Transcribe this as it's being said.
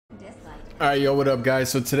Alright, yo, what up guys?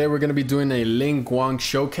 So today we're going to be doing a GUANG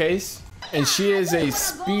showcase, and she is a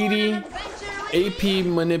speedy AP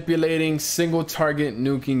manipulating single target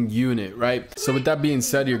nuking unit, right? So with that being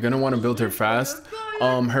said, you're going to want to build her fast.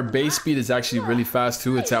 Her base speed is actually really fast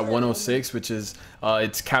too. It's at 106, which is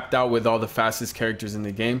it's capped out with all the fastest characters in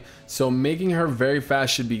the game. So making her very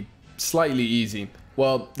fast should be slightly easy.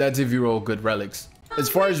 Well, that's if you roll good relics. As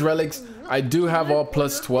far as relics, I do have all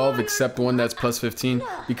plus 12 except one that's plus 15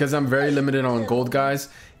 because I'm very limited on gold guys,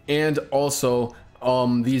 and also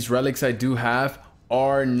these relics I do have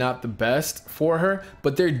are not the best for her,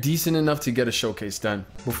 but they're decent enough to get a showcase done.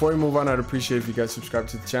 Before we move on, I'd appreciate if you guys subscribe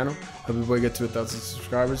to the channel. Help me boy get to 1,000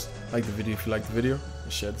 subscribers. Like the video if you like the video,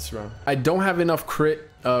 and share this around. I don't have enough crit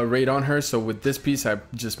rate on her, so with this piece I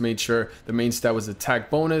just made sure the main stat was attack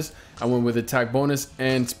bonus. I went with attack bonus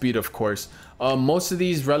and speed, of course. Most of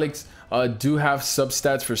these relics do have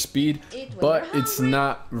substats for speed, but it's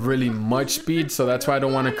not really much speed, so that's why I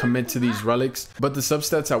don't want to commit to these relics. But the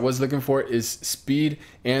substats I was looking for is speed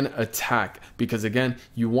and attack, because again,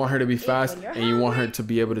 you want her to be fast and you want her to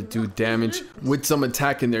be able to do damage with some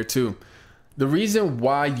attack in there too. The reason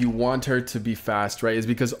why you want her to be fast, right, is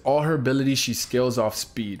because all her abilities she scales off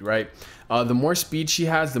speed, right? The more speed she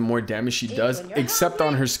has, the more damage she does, except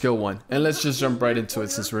on her skill 1. And let's just jump right into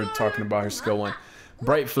it since we're talking about her skill 1.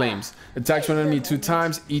 Bright Flames. Attacks one enemy 2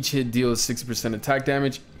 times. Each hit deals 60% attack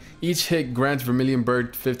damage. Each hit grants Vermillion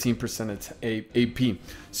Bird 15% AP.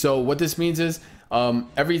 So what this means is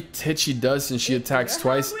every hit she does, since she attacks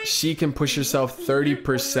twice, she can push herself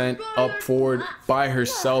 30% up forward by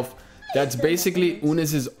herself. That's basically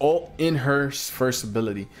Eunice's ult in her first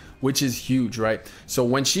ability, which is huge, right? So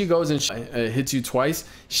when she goes and hits you twice,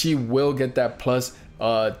 she will get that plus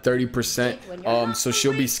 30%. So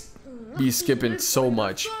she'll be skipping so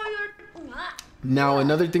much. Now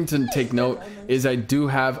another thing to take note is I do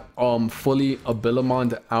have fully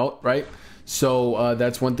Abilimond out, right? So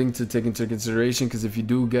that's one thing to take into consideration, because if you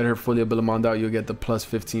do get her fully Abilimond out, you'll get the plus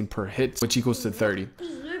 15 per hit, which equals to 30.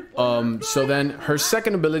 So then her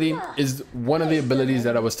second ability is one of the abilities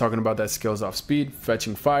that I was talking about that scales off speed,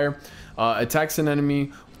 Fetching Fire. Attacks an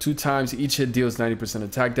enemy 2 times. Each hit deals 90%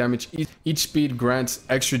 attack damage. Each speed grants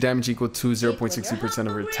extra damage equal to 0.60%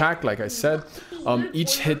 of her attack, like I said.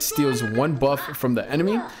 Each hit steals 1 buff from the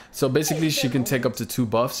enemy. So basically she can take up to 2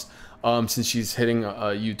 buffs since she's hitting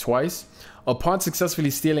you twice. Upon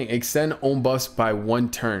successfully stealing, extend own buffs by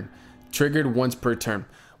 1 turn, triggered once per turn,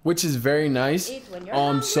 which is very nice.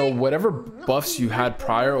 So whatever buffs you had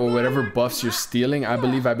prior or whatever buffs you're stealing, I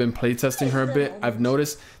believe I've been playtesting her a bit. I've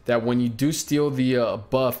noticed that when you do steal the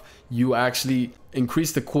buff, you actually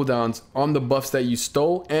increase the cooldowns on the buffs that you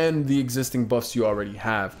stole and the existing buffs you already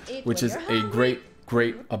have, which is a great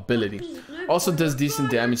ability. Also does decent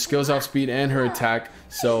damage, scales off speed and her attack.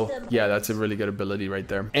 So yeah, that's a really good ability right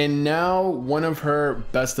there. And now one of her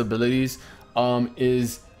best abilities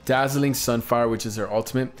is Dazzling Sunfire, which is her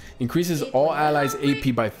ultimate. Increases all allies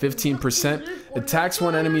AP by 15%. Attacks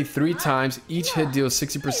one enemy 3 times. Each hit deals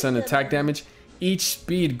 60% attack damage. Each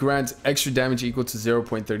speed grants extra damage equal to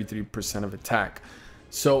 0.33% of attack.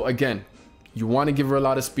 So again, you want to give her a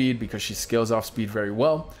lot of speed because she scales off speed very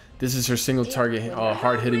well. This is her single target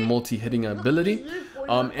hard-hitting, multi-hitting ability.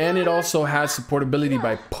 And it also has supportability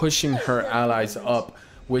by pushing her allies up,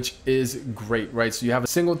 which is great, right? So you have a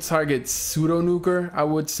single target pseudo nuker, I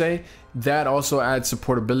would say, that also adds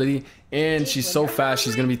supportability, and she's so fast,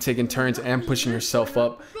 she's gonna be taking turns and pushing herself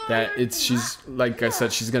up that she's like I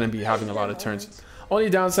said, she's gonna be having a lot of turns. Only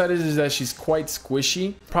downside is that she's quite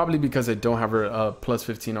squishy, probably because I don't have her plus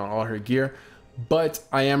 15 on all her gear. But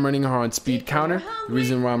I am running her on speed counter. The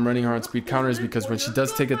reason why I'm running her on speed counter is because when she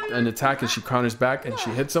does take an attack and she counters back and she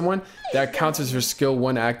hits someone, that counts as her skill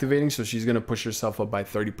 1 activating, so she's going to push herself up by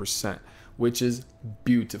 30%, which is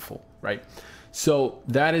beautiful, right? So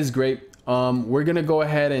that is great. We're going to go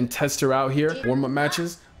ahead and test her out here, warm-up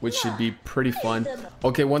matches, which should be pretty fun.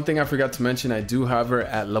 Okay, one thing I forgot to mention, I do have her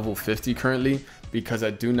at level 50 currently because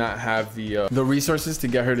I do not have the resources to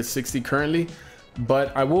get her to 60 currently.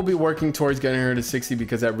 But I will be working towards getting her to 60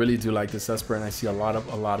 because I really do like this Esper and I see a lot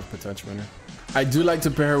of potential in her. I do like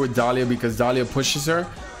to pair her with Dahlia because Dahlia pushes her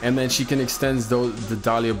and then she can extend the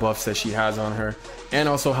Dahlia buffs that she has on her, and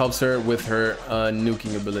also helps her with her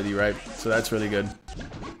nuking ability, right? So that's really good.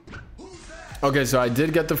 Okay, so I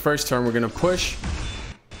did get the first turn. We're gonna push,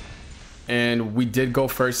 and we did go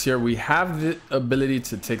first here. We have the ability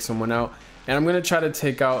to take someone out, and I'm gonna try to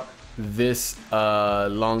take out this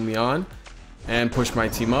Long Leon and push my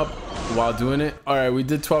team up while doing it. All right, we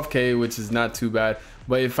did 12k, which is not too bad,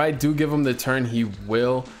 but if I do give him the turn, he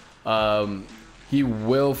will he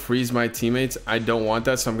will freeze my teammates. I don't want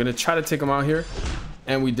that, so I'm gonna try to take him out here.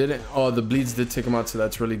 And we didn't. Oh, the bleeds did take him out, so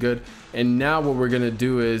that's really good. And now what we're gonna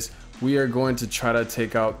do is we are going to try to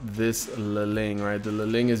take out this Liling, right? The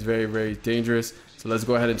Liling is very, very dangerous. So let's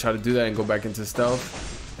go ahead and try to do that and go back into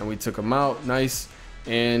stealth. And we took him out. Nice.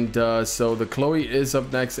 And so the Chloe is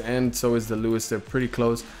up next, and so is the Lewis. They're pretty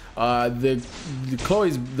close. The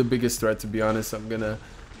Chloe's the biggest threat, to be honest.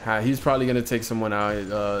 He's probably gonna take someone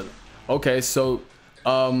out. Okay, so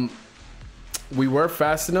we were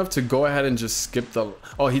fast enough to go ahead and just skip the.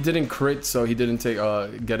 Oh, he didn't crit, so he didn't take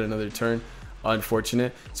get another turn.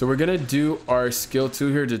 Unfortunate. So we're gonna do our skill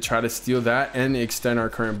 2 here to try to steal that and extend our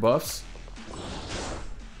current buffs.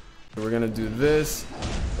 So we're gonna do this,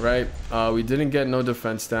 right? We didn't get no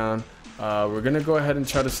defense down. We're gonna go ahead and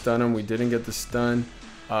try to stun him. We didn't get the stun.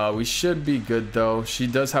 We should be good though. She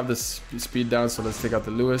does have the speed down, so let's take out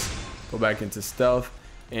the Lewis, go back into stealth,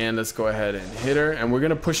 and let's go ahead and hit her. And we're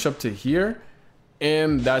gonna push up to here,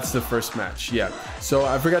 and that's the first match. Yeah, so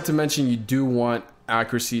I forgot to mention, you do want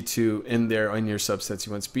accuracy too in there on your subsets.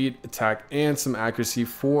 You want speed, attack, and some accuracy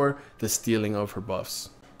for the stealing of her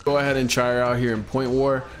buffs. Go ahead and try her out here in Point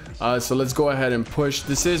War. So let's go ahead and push.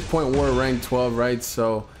 This is Point War rank 12, right?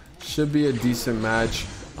 So should be a decent match.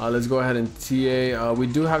 Let's go ahead and TA. We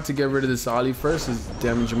do have to get rid of this Ollie first. Let's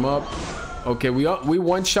damage him up. Okay, we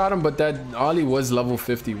one-shot him, but that Ollie was level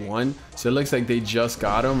 51, so it looks like they just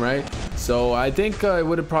got him, right? So I think it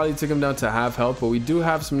would have probably took him down to half health, but we do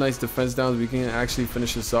have some nice defense downs. We can actually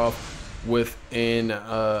finish this off with an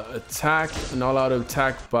attack, an all-out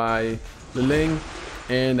attack by Liling,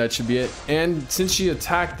 and that should be it. And since she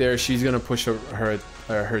attacked there, she's gonna push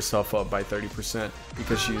herself up by 30%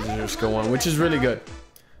 because she's using her skill 1, which is really good.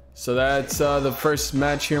 So that's the first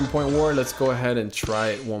match here in Point War. Let's go ahead and try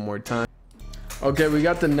it one more time. Okay, we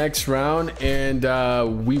got the next round, and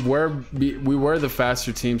we were the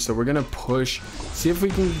faster team, so we're gonna push, see if we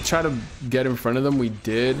can try to get in front of them. We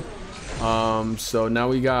did. So now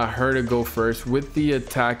we got her to go first with the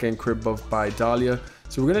attack and crit buff by Dahlia.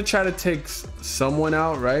 So we're gonna try to take someone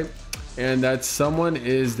out, right? And that someone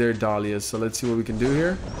is their Dahlia. So let's see what we can do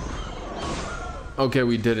here. Okay,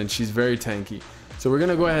 we didn't. She's very tanky. So we're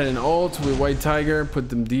gonna go ahead and ult with White Tiger, put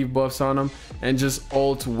them debuffs on them, and just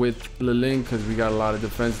ult with Liling because we got a lot of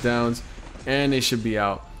defense downs, and they should be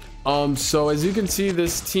out. So as you can see,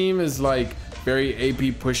 this team is like very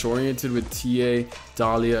AP push oriented with TA,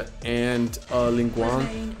 Dahlia, and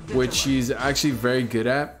GUANG, which she's actually very good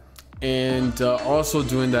at, and also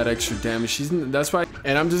doing that extra damage. That's why,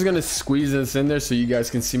 and I'm just gonna squeeze this in there so you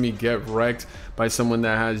guys can see me get wrecked by someone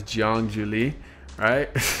that has Jiang Julie, right?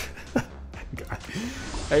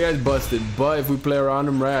 That guy's busted, but if we play around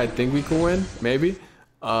him right, I think we can win, maybe.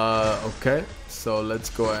 Okay, so let's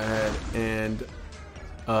go ahead and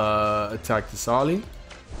attack the Ollie.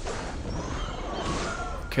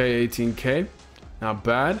 Okay, 18k, not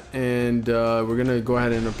bad. And we're gonna go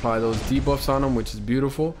ahead and apply those debuffs on him, which is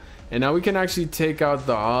beautiful. And now we can actually take out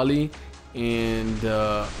the Ollie. And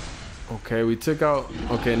okay, we took out.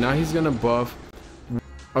 Okay, now he's gonna buff.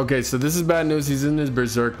 Okay, so this is bad news. He's in his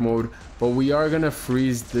berserk mode, but we are gonna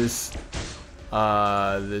freeze this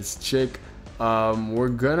this chick. We're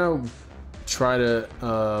gonna try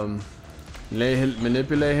to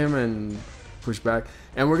manipulate him and push back,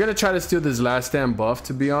 and we're gonna try to steal this last stand buff.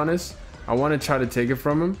 To be honest, I want to try to take it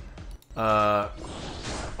from him.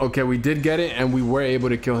 Okay, we did get it, and we were able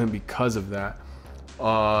to kill him because of that.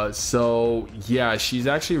 So yeah, she's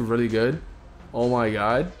actually really good. Oh my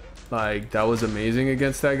god. Like, that was amazing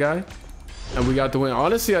against that guy, and we got the win.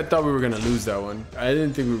 Honestly, I thought we were gonna lose that one. I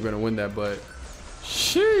didn't think we were gonna win that, but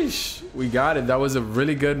sheesh, we got it. That was a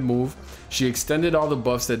really good move. She extended all the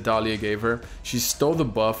buffs that Dahlia gave her. She stole the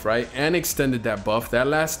buff, right, and extended that buff. That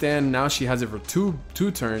last stand, now she has it for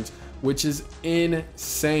two turns, which is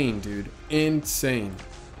insane, dude. Insane.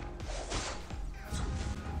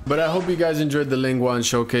 But I hope you guys enjoyed the GUANG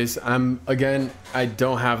showcase. Again, I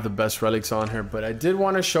don't have the best relics on her, but I did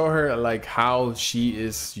want to show her like how she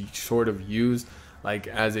is sort of used like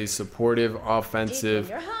as a supportive,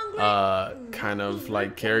 offensive kind of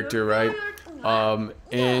like character, right?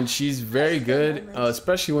 And she's very good,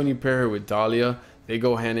 especially when you pair her with Dahlia. They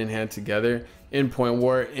go hand in hand together in Point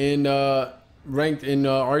War. In ranked in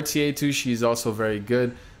RTA 2, she's also very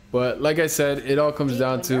good. But like I said, it all comes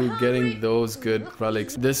down to getting those good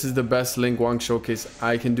relics. This is the best GUANG showcase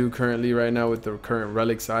I can do currently right now with the current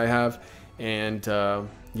relics I have. And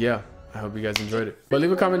yeah, I hope you guys enjoyed it. But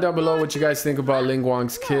leave a comment down below what you guys think about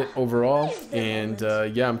GUANG's kit overall. And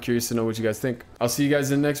yeah, I'm curious to know what you guys think. I'll see you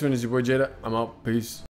guys in the next one. It's your boy Jadaa. I'm out. Peace.